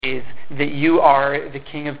is that you are the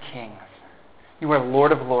King of Kings. You are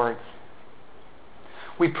Lord of Lords.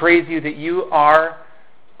 We praise you that you are,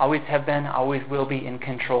 always have been, always will be in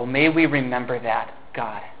control. May we remember that,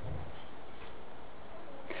 God.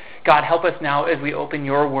 God, help us now as we open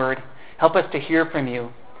your word. Help us to hear from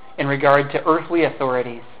you in regard to earthly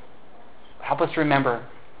authorities. Help us remember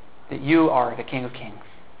that you are the King of Kings.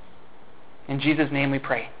 In Jesus' name we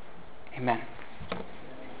pray. Amen.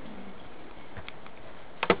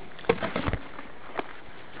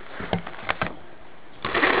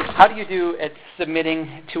 How do you do at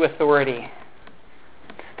submitting to authority?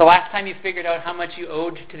 The last time you figured out how much you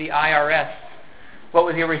owed to the IRS, what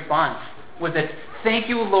was your response? Was it, thank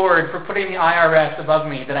you, Lord, for putting the IRS above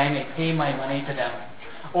me that I may pay my money to them?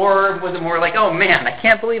 Or was it more like, oh man, I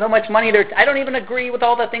can't believe how much money I don't even agree with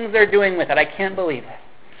all the things they're doing with it. I can't believe it.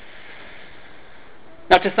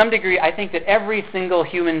 Now, to some degree, I think that every single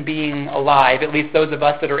human being alive, at least those of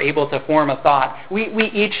us that are able to form a thought,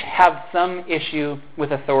 we each have some issue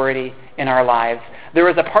with authority in our lives. There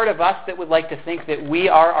is a part of us that would like to think that we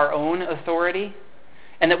are our own authority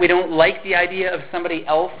and that we don't like the idea of somebody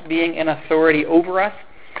else being an authority over us.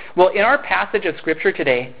 Well, in our passage of Scripture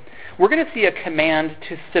today, we're going to see a command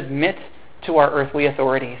to submit to our earthly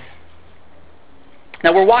authorities.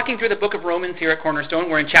 Now, we're walking through the book of Romans here at Cornerstone.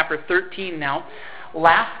 We're in chapter 13 now.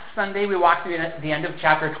 Last Sunday, we walked through the end of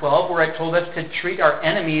chapter 12, where it told us to treat our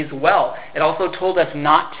enemies well. It also told us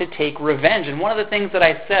not to take revenge. And one of the things that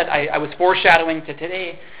I said, I was foreshadowing to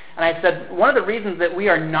today, and I said one of the reasons that we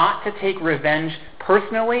are not to take revenge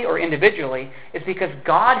personally or individually is because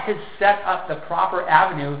God has set up the proper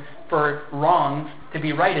avenue for wrongs to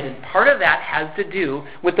be righted. And part of that has to do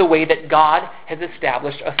with the way that God has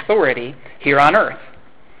established authority here on earth.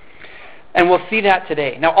 And we'll see that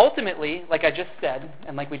today. Now, ultimately, like I just said,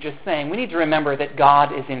 and like we just sang, we need to remember that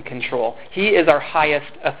God is in control. He is our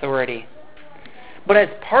highest authority. But as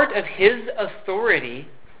part of His authority,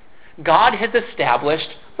 God has established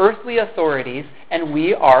earthly authorities, and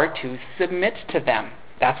we are to submit to them.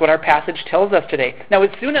 That's what our passage tells us today. Now,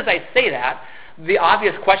 as soon as I say that, the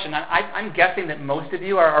obvious question, I'm guessing that most of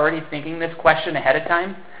you are already thinking this question ahead of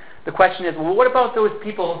time. The question is, well, what about those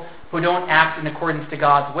people who don't act in accordance to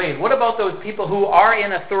God's ways? What about those people who are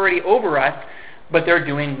in authority over us, but they're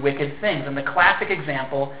doing wicked things? And the classic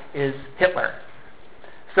example is Hitler.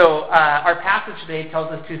 So our passage today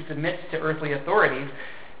tells us to submit to earthly authorities.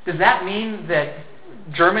 Does that mean that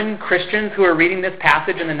German Christians who are reading this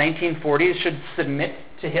passage in the 1940s should submit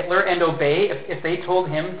to Hitler and obey if they told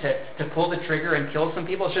him to pull the trigger and kill some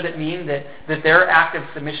people? Should it mean that their act of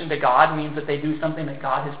submission to God means that they do something that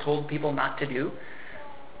God has told people not to do?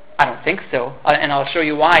 I don't think so, and I'll show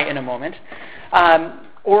you why in a moment.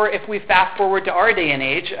 Or if we fast forward to our day and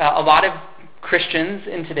age, a lot of Christians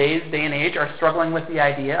in today's day and age are struggling with the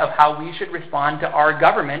idea of how we should respond to our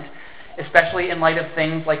government, especially in light of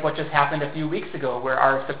things like what just happened a few weeks ago, where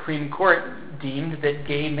our Supreme Court deemed that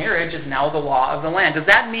gay marriage is now the law of the land. Does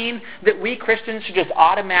that mean that we Christians should just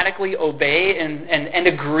automatically obey and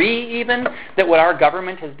agree even that what our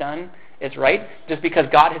government has done is right? Just because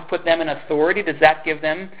God has put them in authority, does that give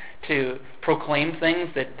them to proclaim things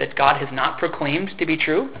that God has not proclaimed to be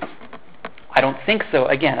true? I don't think so,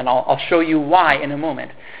 again, and I'll show you why in a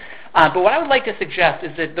moment. But what I would like to suggest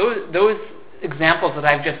is that those examples that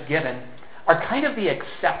I've just given are kind of the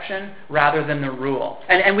exception rather than the rule.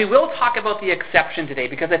 And we will talk about the exception today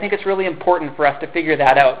because I think it's really important for us to figure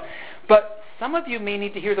that out. But some of you may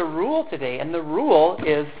need to hear the rule today, and the rule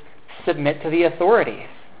is submit to the authorities.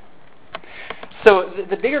 So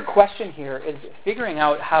the bigger question here is figuring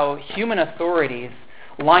out how human authorities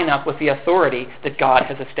line up with the authority that God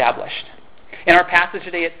has established. In our passage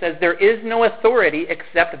today it says, there is no authority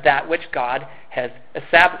except that which God has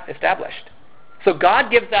established. So God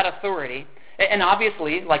gives that authority, and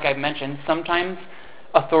obviously, like I mentioned, sometimes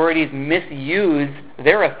authorities misuse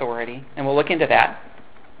their authority, and we'll look into that.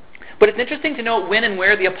 But it's interesting to note when and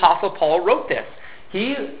where the Apostle Paul wrote this.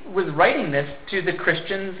 He was writing this to the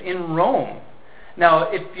Christians in Rome. Now,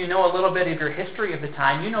 if you know a little bit of your history of the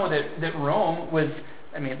time, you know that Rome was,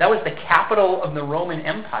 that was the capital of the Roman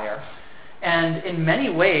Empire. And in many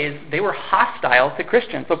ways, they were hostile to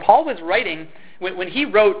Christians. So Paul was writing, when he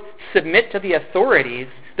wrote, submit to the authorities,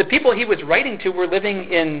 the people he was writing to were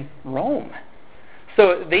living in Rome.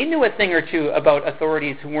 So they knew a thing or two about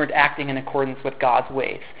authorities who weren't acting in accordance with God's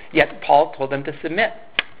ways. Yet Paul told them to submit.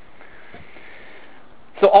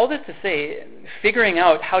 So all this to say, figuring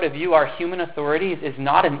out how to view our human authorities is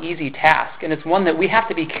not an easy task, and it's one that we have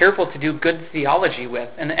to be careful to do good theology with.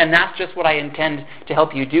 And that's just what I intend to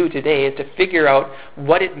help you do today, is to figure out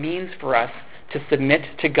what it means for us to submit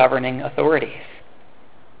to governing authorities.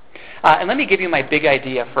 And let me give you my big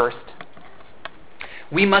idea first.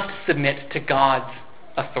 We must submit to God's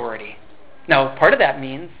authority. Now, part of that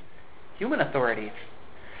means human authorities.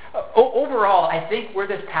 Overall, I think where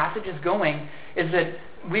this passage is going is that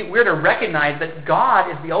we're to recognize that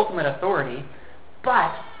God is the ultimate authority,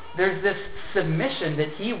 but there's this submission that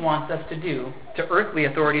He wants us to do to earthly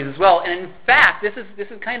authorities as well. And in fact, this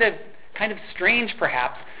is kind of strange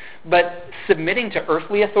perhaps, but submitting to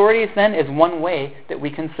earthly authorities then is one way that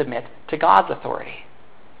we can submit to God's authority.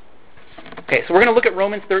 Okay, so we're going to look at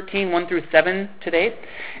Romans 13, 1 through 7 today,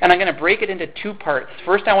 and I'm going to break it into two parts.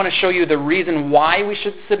 First, I want to show you the reason why we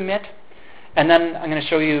should submit, and then I'm going to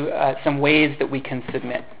show you some ways that we can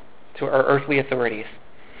submit to our earthly authorities.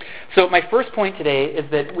 So my first point today is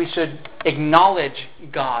that we should acknowledge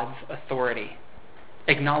God's authority.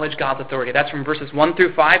 Acknowledge God's authority. That's from verses 1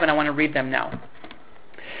 through 5, and I want to read them now.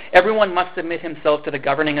 Everyone must submit himself to the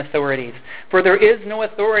governing authorities, for there is no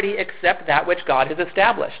authority except that which God has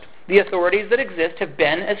established. The authorities that exist have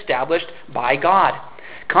been established by God.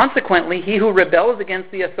 Consequently, he who rebels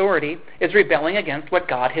against the authority is rebelling against what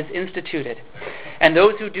God has instituted. And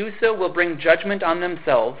those who do so will bring judgment on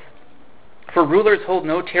themselves. For rulers hold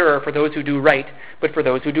no terror for those who do right, but for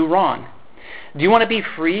those who do wrong. Do you want to be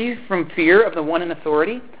free from fear of the one in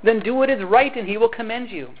authority? Then do what is right, and he will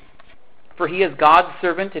commend you. For he is God's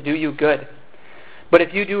servant to do you good. But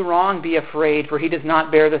if you do wrong, be afraid, for he does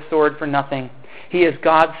not bear the sword for nothing. He is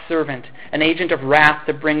God's servant, an agent of wrath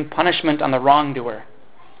to bring punishment on the wrongdoer.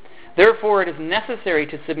 Therefore, it is necessary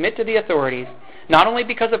to submit to the authorities, not only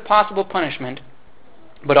because of possible punishment,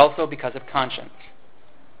 but also because of conscience.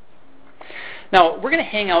 Now, we're going to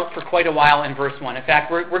hang out for quite a while in verse 1. In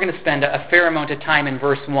fact, we're going to spend a fair amount of time in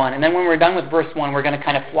verse 1. And then when we're done with verse 1, we're going to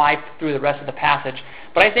kind of fly through the rest of the passage.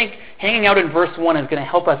 But I think hanging out in verse 1 is going to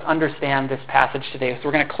help us understand this passage today. So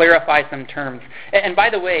we're going to clarify some terms. And by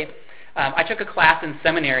the way, I took a class in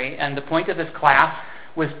seminary, and the point of this class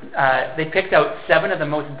was they picked out 7 of the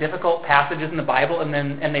most difficult passages in the Bible, and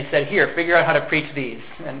they said, here, figure out how to preach these.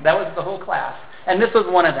 And that was the whole class. And this was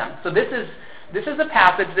one of them. So this is a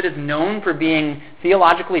passage that is known for being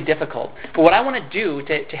theologically difficult. But what I want to do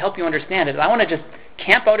to help you understand it is I want to just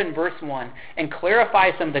camp out in verse 1 and clarify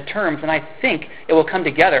some of the terms, and I think it will come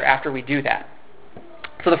together after we do that.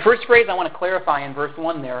 So the first phrase I want to clarify in verse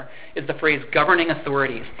 1 there is the phrase governing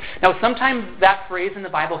authorities. Now sometimes that phrase in the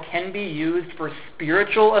Bible can be used for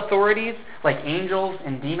spiritual authorities like angels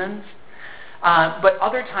and demons. But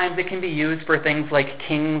other times it can be used for things like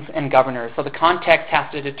kings and governors. So the context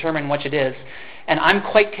has to determine which it is. And I'm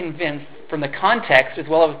quite convinced from the context as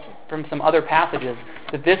well as from some other passages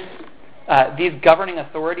that these governing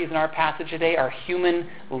authorities in our passage today are human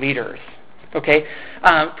leaders. Okay?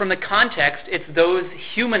 From the context, it's those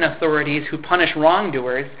human authorities who punish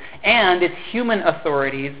wrongdoers, and it's human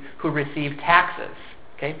authorities who receive taxes.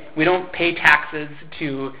 Okay? We don't pay taxes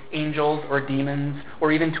to angels or demons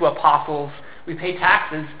or even to apostles. We pay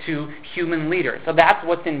taxes to human leaders. So that's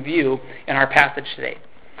what's in view in our passage today.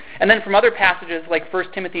 And then from other passages like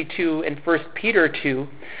 1 Timothy 2 and 1 Peter 2,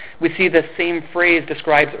 we see the same phrase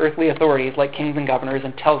describes earthly authorities like kings and governors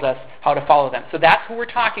and tells us how to follow them. So that's what we're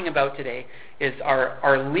talking about today, is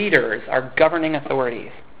our leaders, our governing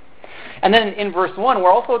authorities. And then in verse 1,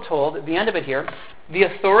 we're also told, at the end of it here, the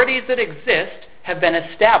authorities that exist have been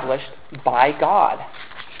established by God.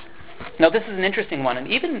 Now this is an interesting one. And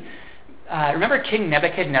even, remember King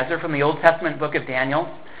Nebuchadnezzar from the Old Testament book of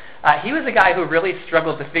Daniel? He was a guy who really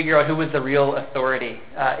struggled to figure out who was the real authority.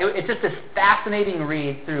 It's just this fascinating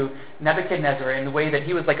read through Nebuchadnezzar in the way that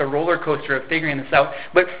he was like a roller coaster of figuring this out.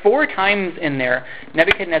 But 4 times in there,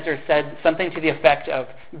 Nebuchadnezzar said something to the effect of,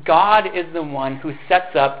 God is the one who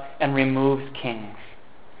sets up and removes kings.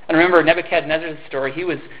 And remember Nebuchadnezzar's story, he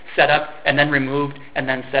was set up and then removed and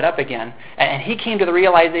then set up again. And he came to the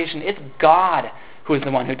realization it's God who is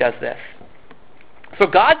the one who does this. So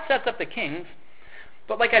God sets up the kings.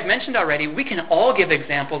 But like I've mentioned already, we can all give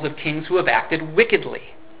examples of kings who have acted wickedly.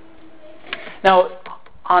 Now,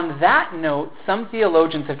 on that note, some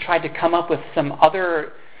theologians have tried to come up with some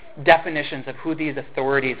other definitions of who these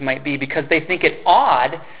authorities might be because they think it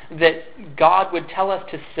odd that God would tell us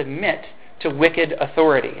to submit to wicked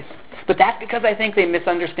authorities. But that's because I think they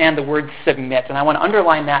misunderstand the word submit, and I want to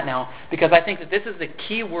underline that now because I think that this is the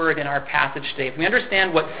key word in our passage today. If we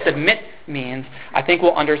understand what submit means, I think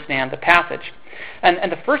we'll understand the passage.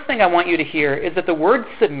 And the first thing I want you to hear is that the word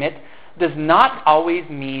submit does not always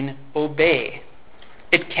mean obey.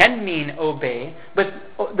 It can mean obey, but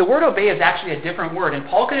the word obey is actually a different word. And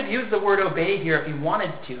Paul could have used the word obey here if he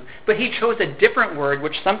wanted to, but he chose a different word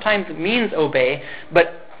which sometimes means obey,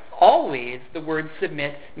 but always the word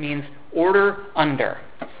submit means order under.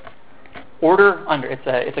 order under.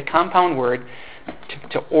 It's a compound word,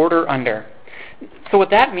 to order under. So what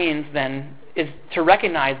that means then is to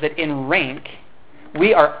recognize that in rank,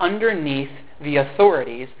 we are underneath the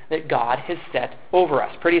authorities that God has set over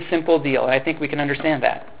us. Pretty simple deal, and I think we can understand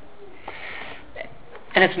that.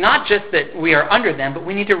 And it's not just that we are under them, but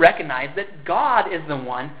we need to recognize that God is the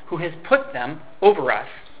one who has put them over us.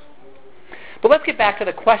 But let's get back to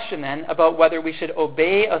the question then about whether we should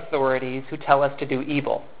obey authorities who tell us to do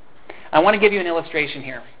evil. I want to give you an illustration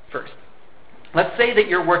here first. Let's say that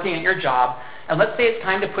you're working at your job, and let's say it's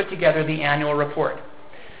time to put together the annual report.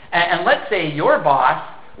 And let's say your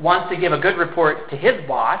boss wants to give a good report to his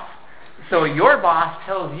boss, so your boss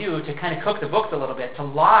tells you to kind of cook the books a little bit, to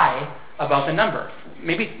lie about the numbers.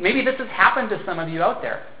 Maybe this has happened to some of you out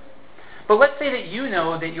there. But let's say that you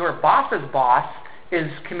know that your boss's boss is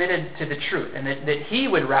committed to the truth, and that he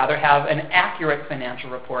would rather have an accurate financial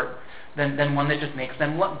report than one that just makes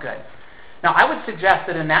them look good. Now, I would suggest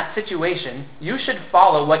that in that situation, you should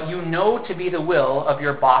follow what you know to be the will of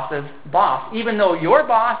your boss's boss. Even though your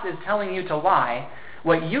boss is telling you to lie,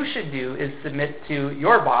 what you should do is submit to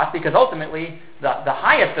your boss, because ultimately the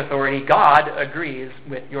highest authority, God, agrees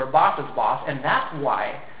with your boss's boss, and that's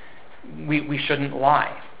why we shouldn't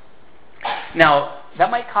lie. Now, that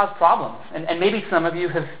might cause problems, and maybe some of you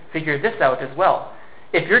have figured this out as well.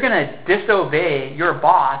 If you're going to disobey your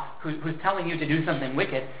boss who's telling you to do something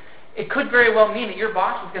wicked, it could very well mean that your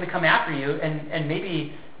boss is going to come after you and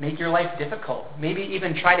maybe make your life difficult. Maybe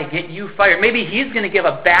even try to get you fired. Maybe he's going to give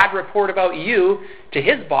a bad report about you to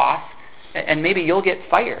his boss, and maybe you'll get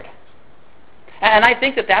fired. And I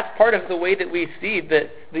think that that's part of the way that we see that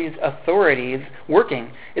these authorities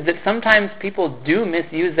working, is that sometimes people do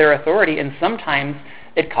misuse their authority, and sometimes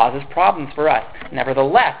it causes problems for us.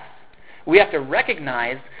 Nevertheless, we have to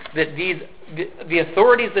recognize that the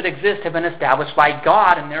authorities that exist have been established by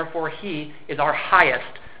God, and therefore He is our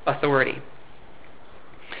highest authority.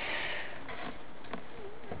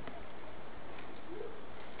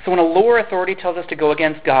 So when a lower authority tells us to go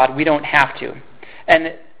against God, we don't have to.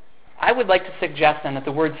 And I would like to suggest then that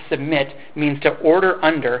the word submit means to order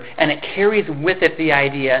under, and it carries with it the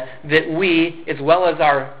idea that we, as well as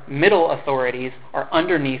our middle authorities, are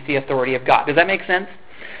underneath the authority of God. Does that make sense?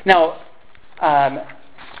 Now,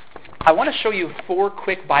 I want to show you 4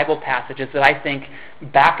 quick Bible passages that I think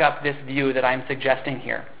back up this view that I'm suggesting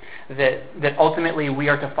here, that ultimately we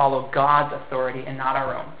are to follow God's authority and not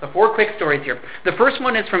our own. So 4 quick stories here. The first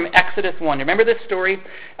one is from Exodus 1. Remember this story?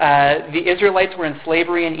 The Israelites were in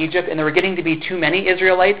slavery in Egypt, and there were getting to be too many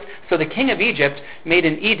Israelites, so the king of Egypt made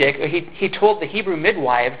an edict. He told the Hebrew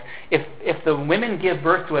midwives, if the women give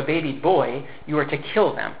birth to a baby boy, you are to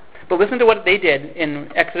kill them. But listen to what they did in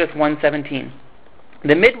Exodus 1:17.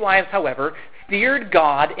 The midwives, however, feared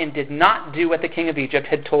God and did not do what the king of Egypt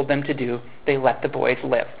had told them to do. They let the boys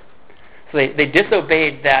live. So they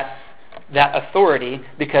disobeyed that authority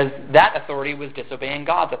because that authority was disobeying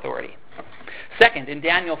God's authority. Second, in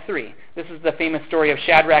Daniel 3, this is the famous story of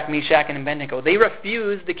Shadrach, Meshach, and Abednego. They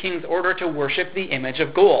refused the king's order to worship the image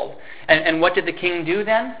of gold. And what did the king do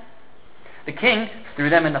then? The king threw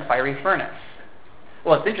them in the fiery furnace.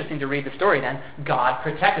 Well, it's interesting to read the story then. God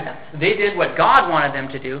protected them. They did what God wanted them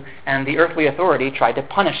to do, and the earthly authority tried to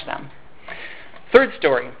punish them. Third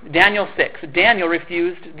story, Daniel 6. Daniel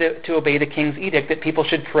refused to obey the king's edict that people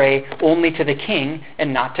should pray only to the king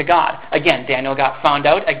and not to God. Again, Daniel got found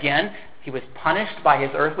out. Again, he was punished by his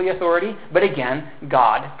earthly authority, but again,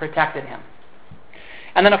 God protected him.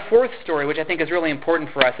 And then a fourth story, which I think is really important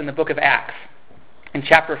for us, in the book of Acts. In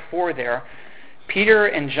chapter 4 there, Peter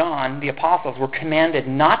and John, the apostles, were commanded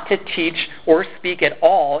not to teach or speak at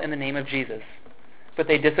all in the name of Jesus. But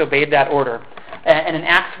they disobeyed that order. And in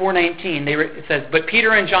Acts 4:19, it says, "But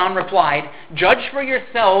Peter and John replied, 'Judge for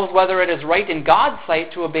yourselves whether it is right in God's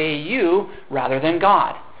sight to obey you rather than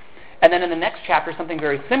God.'" And then in the next chapter, something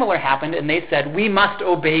very similar happened, and they said, "We must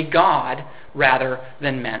obey God rather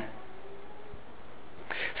than men."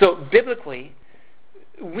 So biblically,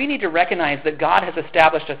 we need to recognize that God has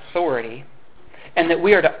established authority, and that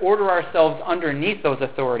we are to order ourselves underneath those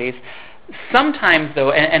authorities. Sometimes,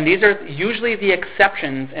 though, and these are usually the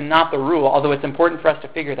exceptions and not the rule, although it's important for us to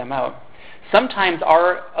figure them out, sometimes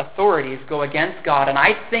our authorities go against God, and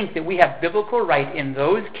I think that we have biblical right in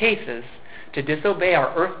those cases to disobey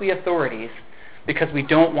our earthly authorities because we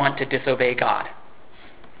don't want to disobey God.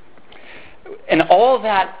 And all of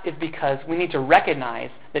that is because we need to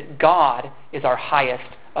recognize that God is our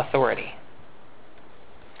highest authority.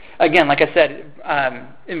 Again, like I said,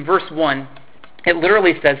 in verse 1, it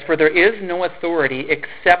literally says, "For there is no authority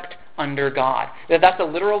except under God." That's a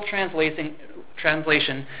literal translation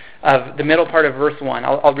translation of the middle part of verse 1.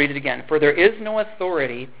 I'll read it again. For there is no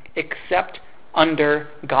authority except under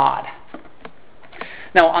God.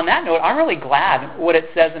 Now, on that note, I'm really glad what it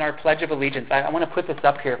says in our Pledge of Allegiance. I want to put this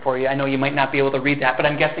up here for you. I know you might not be able to read that, but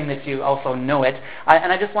I'm guessing that you also know it.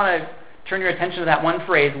 And I just want to turn your attention to that one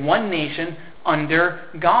phrase, one nation under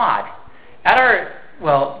God.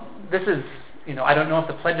 This is, I don't know if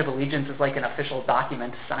the Pledge of Allegiance is like an official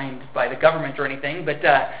document signed by the government or anything, but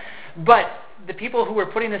the people who were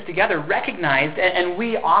putting this together recognized, and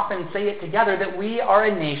we often say it together, that we are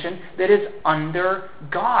a nation that is under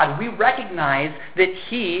God. We recognize that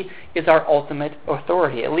He is our ultimate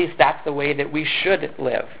authority. At least that's the way that we should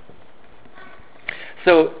live.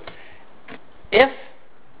 So, if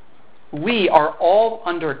we are all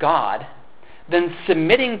under God, then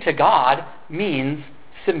submitting to God means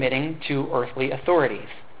submitting to earthly authorities.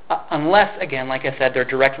 Unless, again, like I said, they're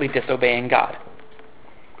directly disobeying God.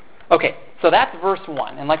 Okay, so that's verse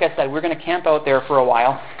 1. And like I said, we're going to camp out there for a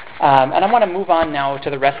while. And I want to move on now to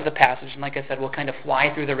the rest of the passage. And like I said, we'll kind of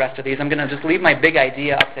fly through the rest of these. I'm going to just leave my big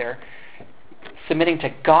idea up there, submitting to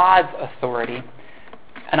God's authority.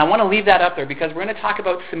 And I want to leave that up there because we're going to talk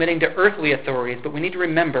about submitting to earthly authorities, but we need to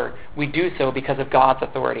remember we do so because of God's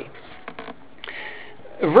authority.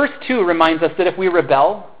 Verse 2 reminds us that if we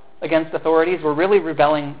rebel against authorities, we're really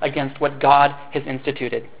rebelling against what God has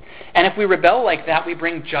instituted. And if we rebel like that, we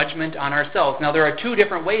bring judgment on ourselves. Now, there are two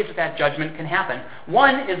different ways that judgment can happen.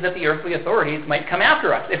 One is that the earthly authorities might come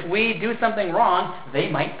after us. If we do something wrong, they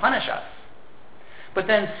might punish us. But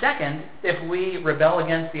then second, if we rebel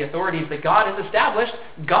against the authorities that God has established,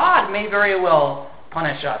 God may very well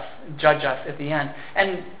punish us, judge us at the end.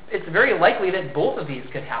 And it's very likely that both of these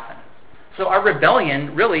could happen. So our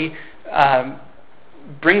rebellion really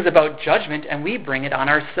brings about judgment, and we bring it on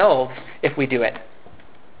ourselves if we do it.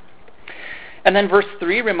 And then verse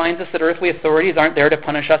 3 reminds us that earthly authorities aren't there to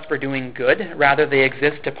punish us for doing good. Rather, they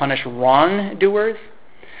exist to punish wrongdoers.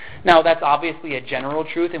 Now, that's obviously a general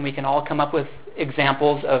truth, and we can all come up with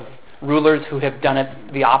examples of rulers who have done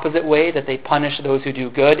it the opposite way, that they punish those who do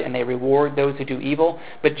good and they reward those who do evil.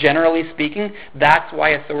 But generally speaking, that's why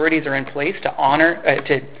authorities are in place to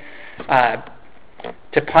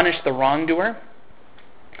to punish the wrongdoer.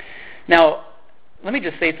 Now, let me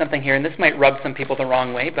just say something here, and this might rub some people the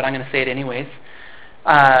wrong way, but I'm going to say it anyways.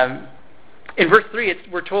 In verse 3,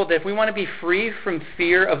 we're told that if we want to be free from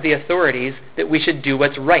fear of the authorities, that we should do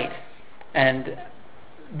what's right. And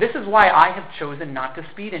this is why I have chosen not to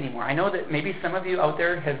speed anymore. I know that maybe some of you out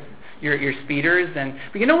there you're speeders,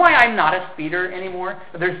 but you know why I'm not a speeder anymore?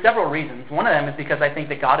 There's several reasons. One of them is because I think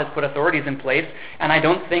that God has put authorities in place, and I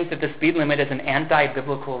don't think that the speed limit is an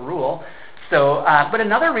anti-biblical rule. So, but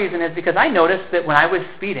another reason is because I noticed that when I was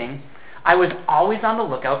speeding, I was always on the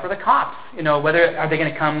lookout for the cops. Whether are they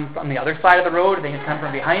going to come from the other side of the road? Are they going to come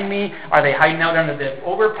from behind me? Are they hiding out under the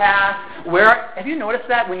overpass? Have you noticed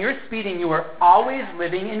that when you're speeding, you are always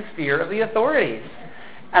living in fear of the authorities?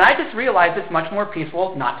 And I just realized it's much more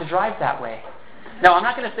peaceful not to drive that way. Now, I'm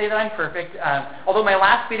not going to say that I'm perfect, although my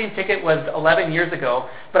last speeding ticket was 11 years ago,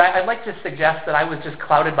 but I'd like to suggest that I was just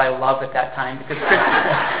clouded by love at that time because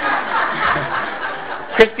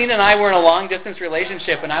Christine and I were in a long-distance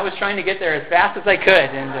relationship, and I was trying to get there as fast as I could.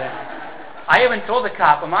 And I even told the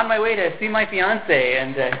cop, I'm on my way to see my fiancé,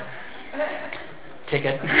 and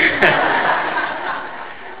ticket.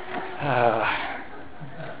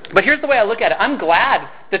 But here's the way I look at it. I'm glad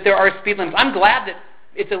that there are speed limits. I'm glad that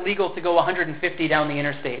it's illegal to go 150 down the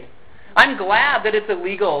interstate. I'm glad that it's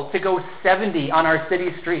illegal to go 70 on our city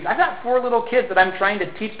streets. I've got 4 little kids that I'm trying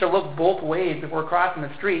to teach to look both ways before crossing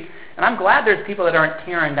the street, and I'm glad there's people that aren't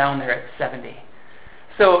tearing down there at 70.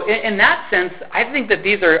 So in that sense, I think that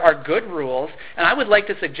these are good rules, and I would like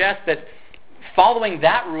to suggest that following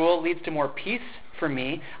that rule leads to more peace for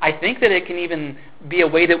me. I think that it can even be a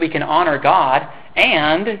way that we can honor God,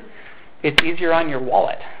 and it's easier on your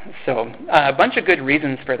wallet. So a bunch of good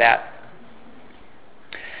reasons for that.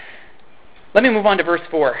 Let me move on to verse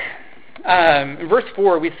 4. In verse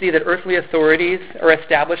 4, we see that earthly authorities are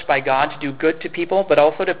established by God to do good to people, but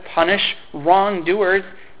also to punish wrongdoers,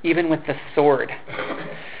 even with the sword.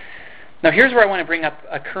 Now, here's where I want to bring up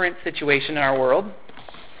a current situation in our world.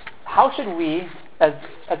 How should we, as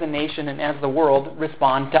a nation and as the world,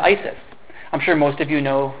 respond to ISIS? I'm sure most of you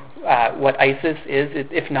know what ISIS is.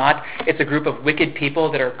 If not, it's a group of wicked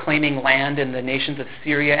people that are claiming land in the nations of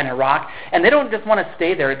Syria and Iraq. And they don't just want to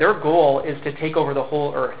stay there. Their goal is to take over the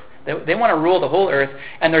whole earth. They want to rule the whole earth,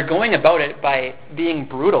 and they're going about it by being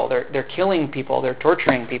brutal. They're killing people. They're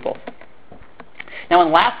torturing people. Now,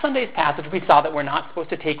 in last Sunday's passage, we saw that we're not supposed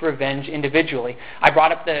to take revenge individually. I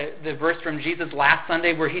brought up the verse from Jesus last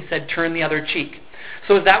Sunday where he said, turn the other cheek.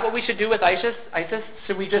 So is that what we should do with ISIS?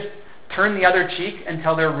 Should we just turn the other cheek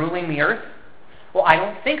until they're ruling the earth? Well, I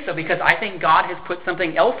don't think so, because I think God has put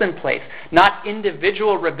something else in place. Not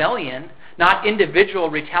individual rebellion, not individual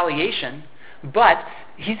retaliation, but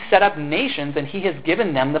he's set up nations and he has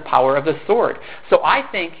given them the power of the sword. So I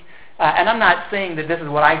think, and I'm not saying that this is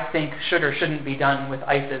what I think should or shouldn't be done with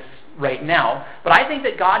ISIS right now, but I think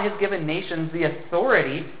that God has given nations the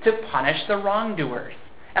authority to punish the wrongdoers.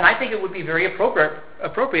 And I think it would be very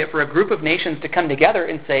appropriate for a group of nations to come together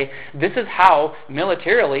and say, this is how,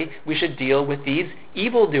 militarily, we should deal with these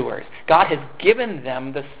evildoers. God has given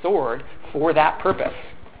them the sword for that purpose.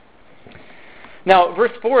 Now,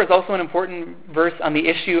 verse 4 is also an important verse on the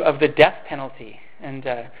issue of the death penalty. And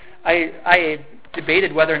I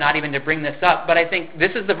debated whether or not even to bring this up, but I think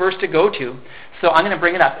this is the verse to go to, so I'm going to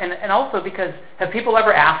bring it up. And also because, have people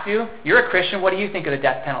ever asked you, you're a Christian, what do you think of the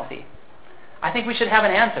death penalty? I think we should have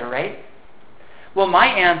an answer, right? Well, my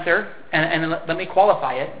answer, and let me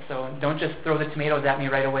qualify it, so don't just throw the tomatoes at me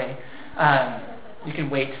right away. You can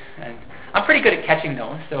wait. And I'm pretty good at catching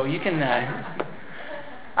those, so you can...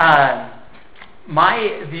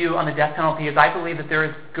 my view on the death penalty is I believe that there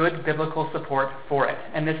is good biblical support for it.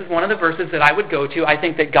 And this is one of the verses that I would go to. I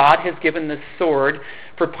think that God has given the sword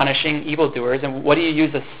for punishing evildoers. And what do you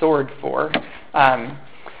use a sword for?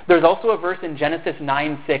 There's also a verse in Genesis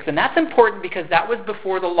 9:6, and that's important because that was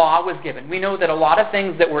before the law was given. We know that a lot of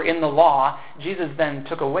things that were in the law, Jesus then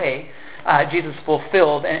took away, Jesus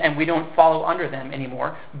fulfilled, and we don't follow under them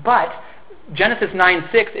anymore. But Genesis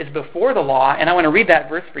 9:6 is before the law, and I want to read that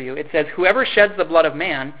verse for you. It says, whoever sheds the blood of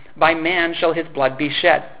man, by man shall his blood be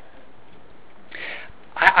shed.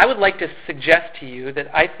 I would like to suggest to you that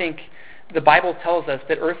I think the Bible tells us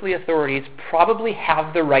that earthly authorities probably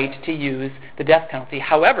have the right to use the death penalty.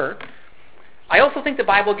 However, I also think the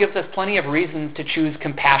Bible gives us plenty of reasons to choose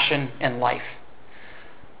compassion and life.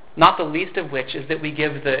 Not the least of which is that we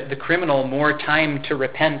give the criminal more time to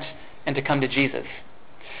repent and to come to Jesus.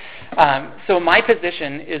 So my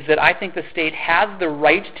position is that I think the state has the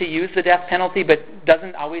right to use the death penalty, but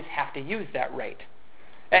doesn't always have to use that right.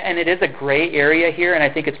 And it is a gray area here, and I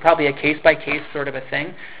think it's probably a case-by-case sort of a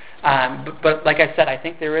thing. But like I said, I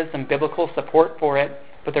think there is some biblical support for it,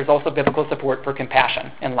 but there's also biblical support for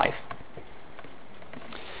compassion in life.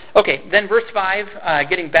 Okay, then verse 5,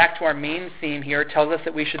 getting back to our main theme here, tells us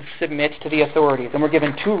that we should submit to the authorities. And we're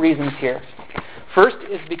given two reasons here. First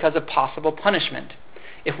is because of possible punishment.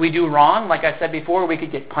 If we do wrong, like I said before, we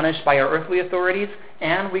could get punished by our earthly authorities,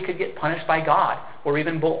 and we could get punished by God, or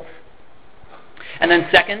even both. And then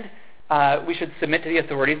second, we should submit to the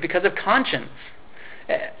authorities because of conscience.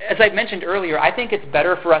 As I mentioned earlier, I think it's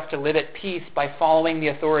better for us to live at peace by following the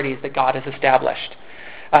authorities that God has established.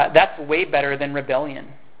 That's way better than rebellion.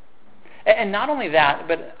 And not only that,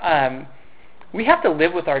 but we have to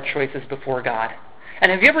live with our choices before God.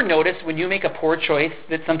 And have you ever noticed when you make a poor choice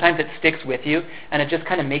that sometimes it sticks with you and it just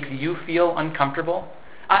kind of makes you feel uncomfortable?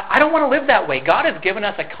 I don't want to live that way. God has given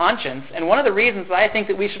us a conscience, and one of the reasons that I think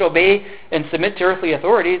that we should obey and submit to earthly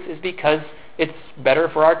authorities is because it's better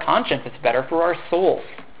for our conscience. It's better for our souls.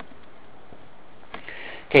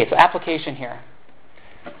 Okay, so application here.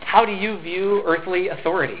 How do you view earthly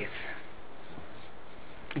authorities?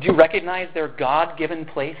 Do you recognize their God-given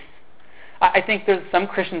place? I think there's some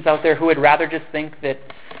Christians out there who would rather just think that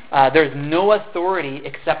there's no authority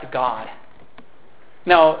except God.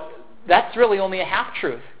 Now, that's really only a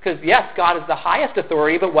half-truth, because yes, God is the highest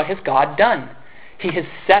authority, but what has God done? He has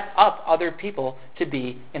set up other people to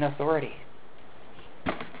be in authority.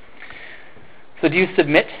 So do you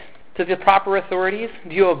submit to the proper authorities?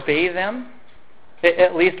 Do you obey them?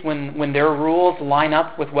 At least when their rules line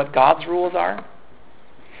up with what God's rules are?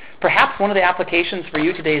 Perhaps one of the applications for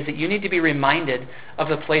you today is that you need to be reminded of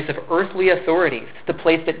the place of earthly authorities, the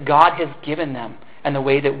place that God has given them, and the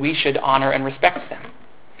way that we should honor and respect them.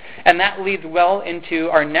 And that leads well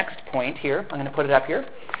into our next point here. I'm going to put it up here.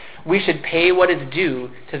 We should pay what is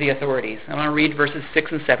due to the authorities. I'm going to read verses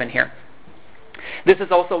 6 and 7 here. This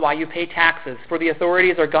is also why you pay taxes, for the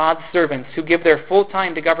authorities are God's servants who give their full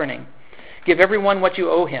time to governing. Give everyone what you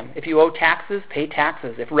owe him. If you owe taxes, pay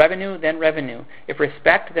taxes. If revenue, then revenue. If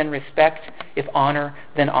respect, then respect. If honor,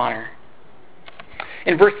 then honor.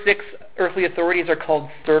 In verse 6, earthly authorities are called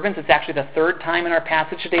servants. It's actually the third time in our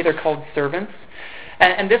passage today they're called servants.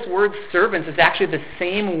 And this word servants is actually the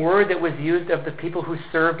same word that was used of the people who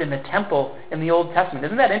served in the temple in the Old Testament.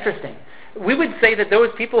 Isn't that interesting? We would say that those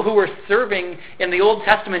people who were serving in the Old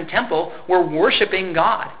Testament temple were worshiping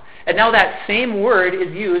God. And now that same word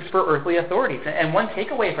is used for earthly authorities. And one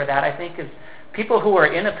takeaway for that, I think, is people who are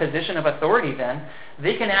in a position of authority then,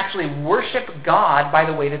 they can actually worship God by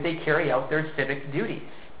the way that they carry out their civic duties.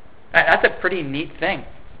 That's a pretty neat thing.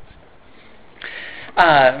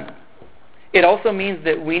 It also means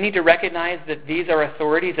that we need to recognize that these are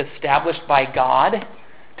authorities established by God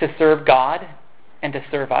to serve God and to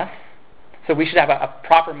serve us. So we should have a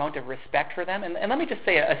proper amount of respect for them. And let me just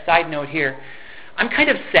say a side note here. I'm kind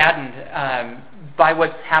of saddened by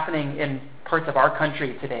what's happening in parts of our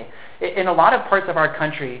country today. In a lot of parts of our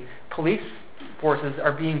country, police forces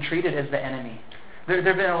are being treated as the enemy. There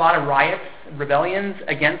have been a lot of riots, rebellions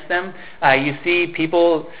against them. You see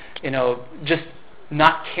people, just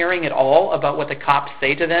not caring at all about what the cops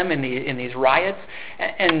say to them in these riots.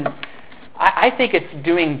 And I think it's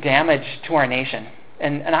doing damage to our nation.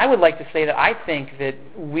 And I would like to say that I think that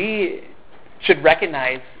we should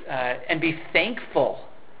recognize and be thankful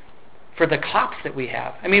for the cops that we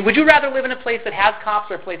have. I mean, would you rather live in a place that has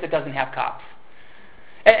cops or a place that doesn't have cops?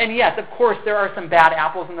 And yes, of course, there are some bad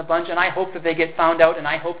apples in the bunch, and I hope that they get found out, and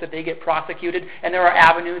I hope that they get prosecuted, and there are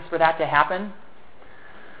avenues for that to happen.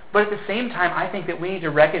 But at the same time, I think that we need to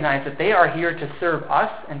recognize that they are here to serve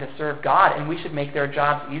us and to serve God, and we should make their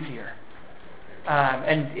jobs easier.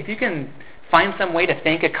 And if you can find some way to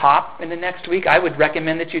thank a cop in the next week, I would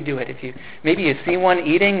recommend that you do it. If maybe you see one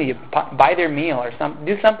eating, you buy their meal or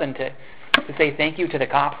do something to say thank you to the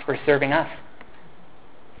cops for serving us.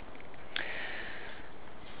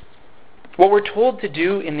 What we're told to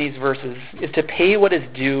do in these verses is to pay what is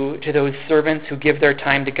due to those servants who give their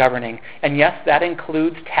time to governing. And yes, that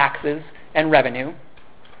includes taxes and revenue.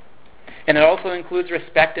 And it also includes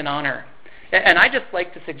respect and honor. And I just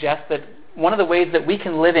like to suggest that one of the ways that we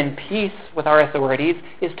can live in peace with our authorities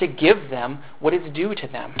is to give them what is due to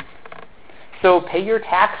them. So pay your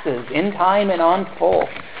taxes in time and on full.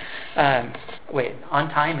 On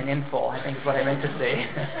time and in full, I think is what I meant to say.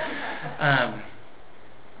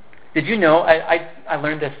 Did you know, I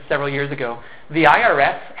learned this several years ago, the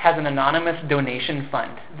IRS has an anonymous donation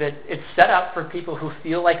fund that it's set up for people who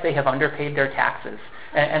feel like they have underpaid their taxes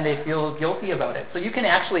and they feel guilty about it. So you can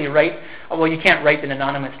actually you can't write an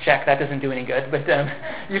anonymous check, that doesn't do any good, but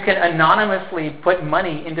you can anonymously put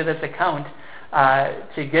money into this account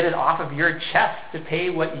to get it off of your chest to pay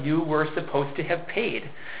what you were supposed to have paid.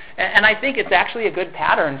 And I think it's actually a good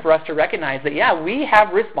pattern for us to recognize that, yeah, we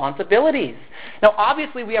have responsibilities. Now,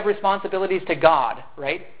 obviously, we have responsibilities to God,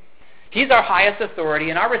 right? He's our highest authority,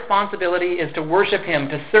 and our responsibility is to worship Him,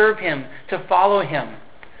 to serve Him, to follow Him.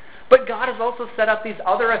 But God has also set up these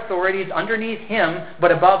other authorities underneath Him,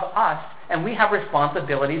 but above us, and we have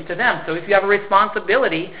responsibilities to them. So if you have a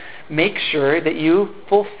responsibility, make sure that you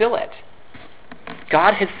fulfill it.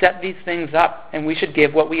 God has set these things up, and we should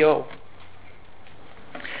give what we owe.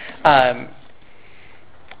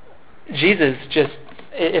 Jesus just,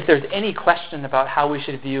 if there's any question about how we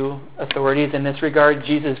should view authorities in this regard,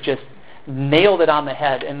 Jesus just nailed it on the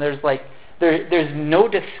head. And there's no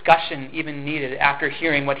discussion even needed after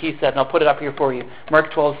hearing what He said. And I'll put it up here for you.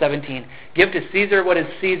 Mark 12:17. Give to Caesar what is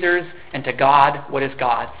Caesar's, and to God what is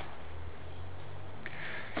God's.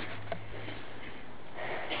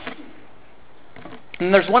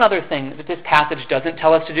 And there's one other thing that this passage doesn't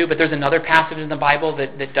tell us to do, but there's another passage in the Bible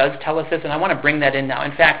that does tell us this, and I want to bring that in now.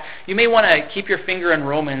 In fact, you may want to keep your finger in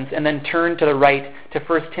Romans and then turn to the right to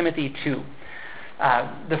 1 Timothy 2.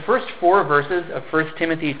 The first 4 verses of 1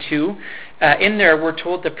 Timothy 2, in there we're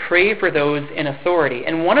told to pray for those in authority.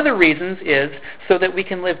 And one of the reasons is so that we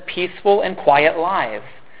can live peaceful and quiet lives.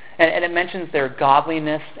 And it mentions their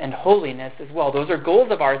godliness and holiness as well. Those are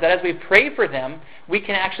goals of ours, that as we pray for them, we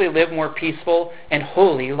can actually live more peaceful and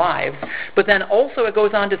holy lives. But then also it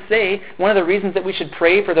goes on to say, one of the reasons that we should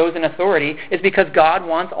pray for those in authority is because God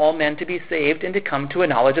wants all men to be saved and to come to a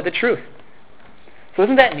knowledge of the truth. So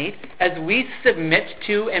isn't that neat? As we submit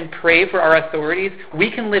to and pray for our authorities,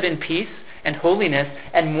 we can live in peace and holiness,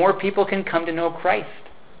 and more people can come to know Christ.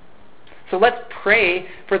 So let's pray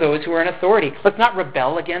for those who are in authority. Let's not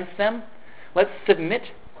rebel against them. Let's submit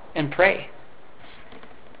and pray.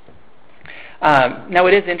 Now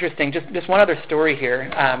it is interesting, just one other story here.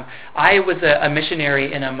 I was a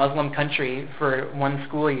missionary in a Muslim country for one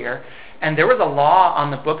school year, and there was a law on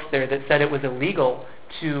the books there that said it was illegal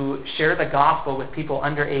to share the gospel with people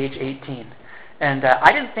under age 18. And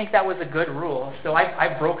I didn't think that was a good rule, so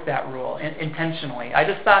I broke that rule intentionally. I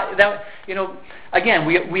just thought that, again,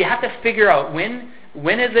 we have to figure out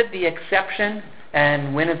when is it the exception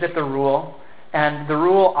and when is it the rule. And the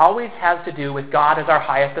rule always has to do with God as our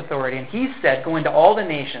highest authority. And He said, go into all the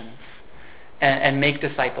nations and make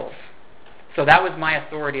disciples. So that was my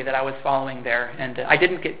authority that I was following there. And I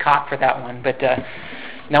didn't get caught for that one, but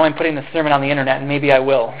now I'm putting the sermon on the internet, and maybe I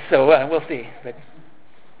will. So we'll see. But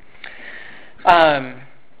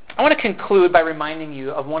I want to conclude by reminding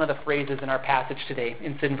you of one of the phrases in our passage today.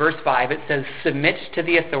 It's in verse 5. It says, submit to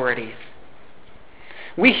the authorities.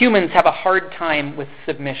 We humans have a hard time with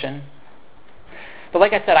submission. But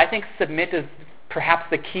like I said, I think submit is perhaps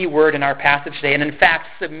the key word in our passage today. And in fact,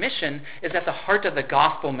 submission is at the heart of the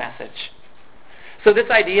gospel message. So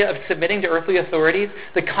this idea of submitting to earthly authorities,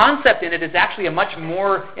 the concept in it is actually a much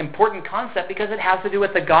more important concept because it has to do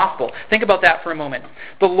with the gospel. Think about that for a moment.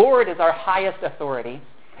 The Lord is our highest authority,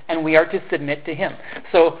 and we are to submit to Him.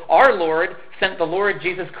 So our Lord sent the Lord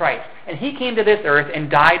Jesus Christ, and He came to this earth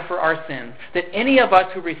and died for our sins, that any of us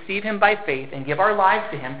who receive Him by faith and give our lives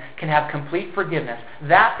to Him can have complete forgiveness.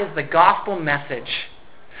 That is the gospel message.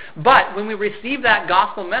 But when we receive that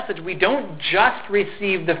gospel message, we don't just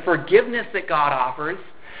receive the forgiveness that God offers,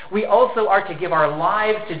 we also are to give our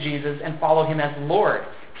lives to Jesus and follow Him as Lord.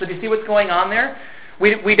 So do you see what's going on there?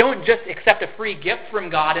 We don't just accept a free gift from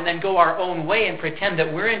God and then go our own way and pretend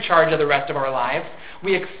that we're in charge of the rest of our lives.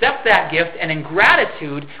 We accept that gift, and in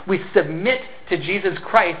gratitude, we submit to Jesus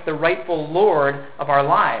Christ, the rightful Lord of our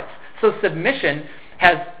lives. So submission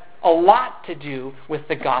has a lot to do with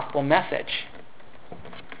the gospel message.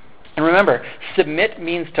 And remember, submit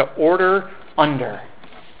means to order under.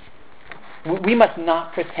 We must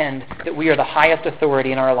not pretend that we are the highest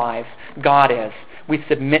authority in our lives. God is. We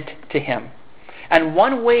submit to Him. And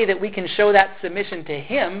one way that we can show that submission to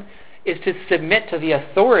Him is to submit to the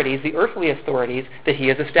authorities, the earthly authorities, that He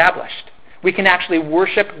has established. We can actually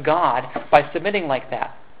worship God by submitting like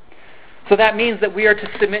that. So that means that we are to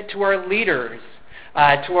submit to our leaders,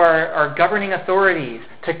 to our governing authorities,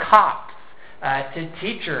 to cops, to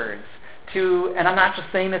teachers, and I'm not just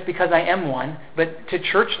saying this because I am one, but to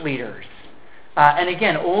church leaders. And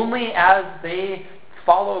again, only as they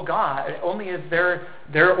follow God, only as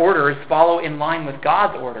their orders follow in line with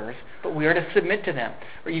God's orders, but we are to submit to them.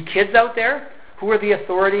 Are you kids out there? Who are the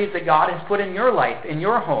authorities that God has put in your life, in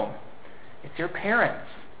your home? It's your parents.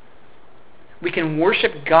 We can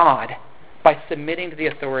worship God by submitting to the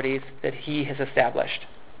authorities that He has established.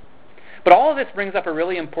 But all of this brings up a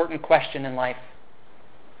really important question in life.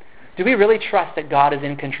 Do we really trust that God is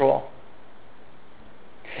in control?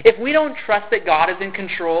 If we don't trust that God is in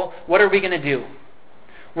control, what are we going to do?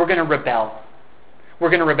 We're going to rebel. We're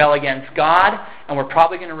going to rebel against God, and we're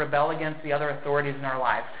probably going to rebel against the other authorities in our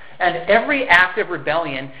lives. And every act of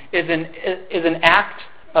rebellion is an act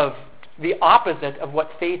of the opposite of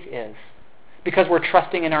what faith is. Because we're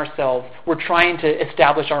trusting in ourselves. We're trying to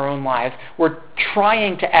establish our own lives. We're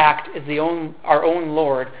trying to act as our own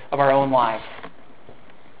Lord of our own lives.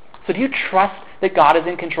 So do you trust that God is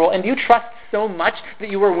in control? And do you trust so much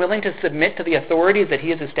that you are willing to submit to the authorities that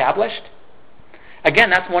He has established?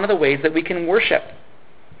 Again, that's one of the ways that we can worship.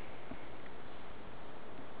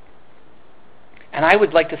 And I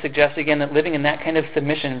would like to suggest again that living in that kind of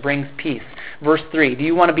submission brings peace. Verse 3, do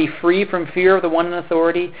you want to be free from fear of the one in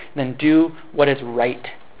authority? Then do what is right.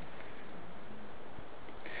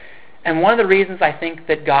 And one of the reasons I think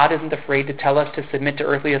that God isn't afraid to tell us to submit to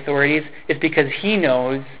earthly authorities is because He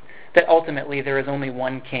knows that ultimately there is only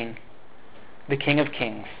one King, the King of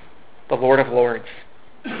Kings, the Lord of Lords.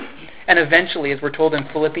 And eventually, as we're told in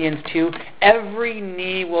Philippians 2, every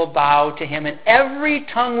knee will bow to Him and every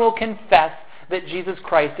tongue will confess that Jesus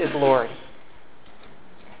Christ is Lord.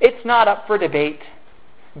 It's not up for debate.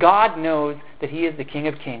 God knows that He is the King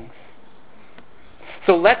of Kings.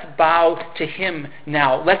 So let's bow to Him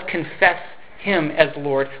now. Let's confess Him as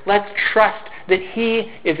Lord. Let's trust that He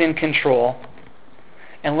is in control.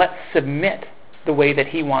 And let's submit the way that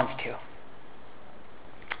He wants to.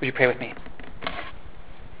 Would you pray with me?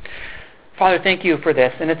 Father, thank You for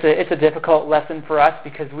this. And it's a difficult lesson for us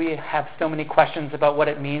because we have so many questions about what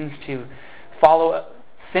it means to follow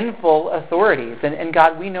sinful authorities. And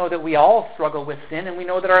God, we know that we all struggle with sin, and we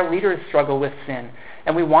know that our leaders struggle with sin.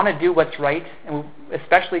 And we want to do what's right, and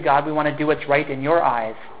especially, God, we want to do what's right in Your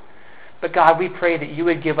eyes. But God, we pray that You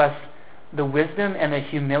would give us the wisdom and the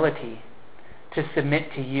humility to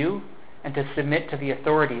submit to You and to submit to the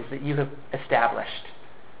authorities that You have established.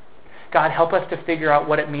 God, help us to figure out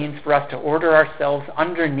what it means for us to order ourselves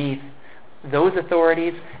underneath those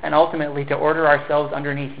authorities and ultimately to order ourselves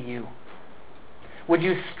underneath You. Would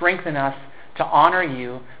You strengthen us to honor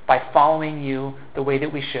You by following You the way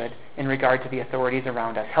that we should in regard to the authorities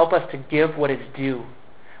around us. Help us to give what is due,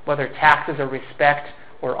 whether taxes or respect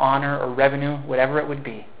or honor or revenue, whatever it would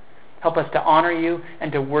be. Help us to honor You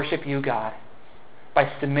and to worship You, God,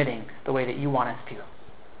 by submitting the way that You want us to.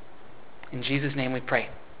 In Jesus' name we pray.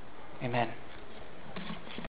 Amen.